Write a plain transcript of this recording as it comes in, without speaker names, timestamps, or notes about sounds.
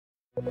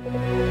We've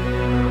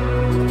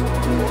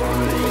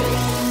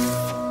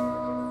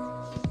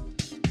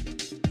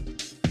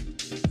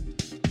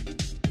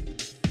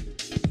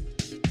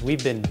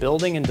been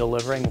building and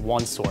delivering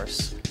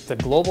ONESOURCE, the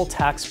global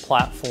tax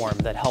platform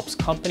that helps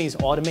companies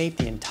automate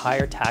the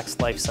entire tax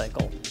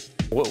lifecycle.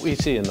 What we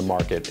see in the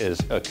market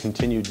is a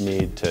continued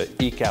need to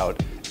eke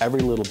out every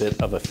little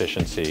bit of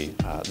efficiency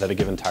that a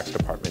given tax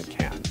department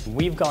can.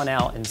 We've gone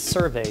out and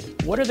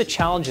surveyed what are the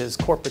challenges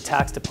corporate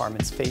tax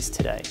departments face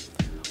today.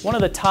 One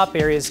of the top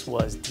areas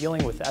was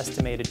dealing with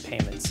estimated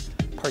payments,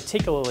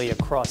 particularly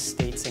across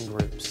states and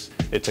groups.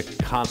 It's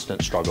a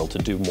constant struggle to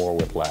do more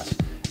with less,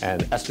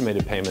 and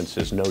estimated payments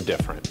is no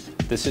different.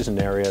 This is an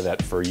area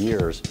that for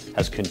years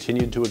has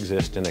continued to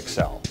exist in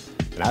Excel.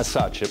 And as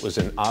such, it was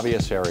an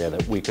obvious area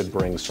that we could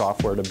bring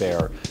software to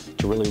bear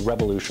to really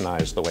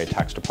revolutionize the way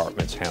tax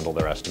departments handle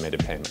their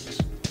estimated payments.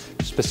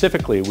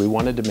 Specifically, we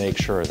wanted to make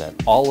sure that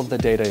all of the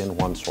data in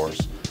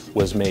ONESOURCE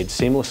was made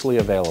seamlessly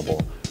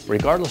available,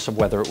 regardless of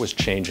whether it was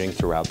changing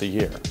throughout the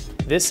year.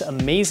 This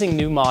amazing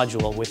new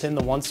module within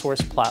the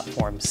ONESOURCE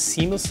platform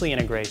seamlessly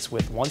integrates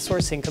with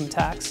ONESOURCE Income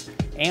Tax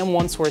and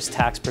ONESOURCE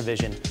Tax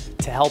Provision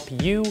to help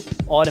you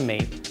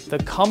automate the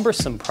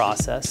cumbersome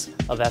process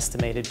of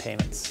estimated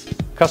payments.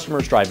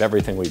 Customers drive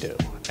everything we do,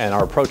 and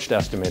our approach to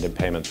estimated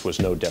payments was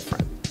no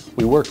different.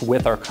 We worked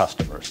with our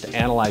customers to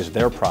analyze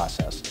their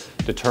process,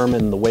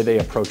 determine the way they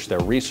approach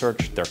their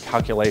research, their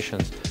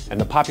calculations, and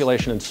the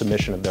population and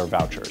submission of their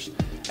vouchers.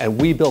 And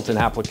we built an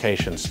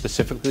application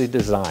specifically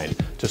designed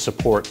to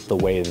support the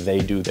way they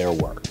do their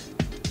work.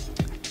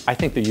 I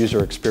think the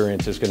user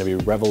experience is going to be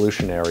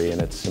revolutionary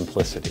in its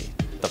simplicity.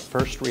 The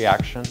first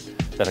reaction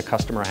that a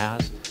customer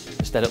has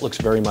is that it looks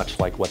very much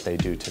like what they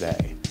do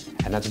today.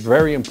 And that's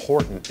very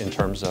important in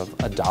terms of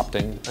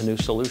adopting a new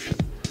solution.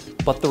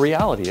 But the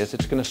reality is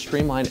it's going to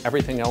streamline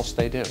everything else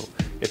they do.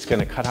 It's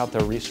going to cut out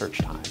their research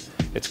time.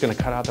 It's going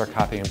to cut out their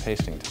copy and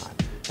pasting time.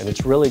 And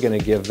it's really going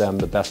to give them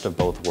the best of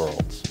both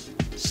worlds.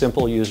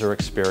 Simple user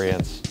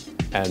experience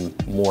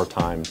and more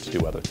time to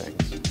do other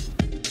things.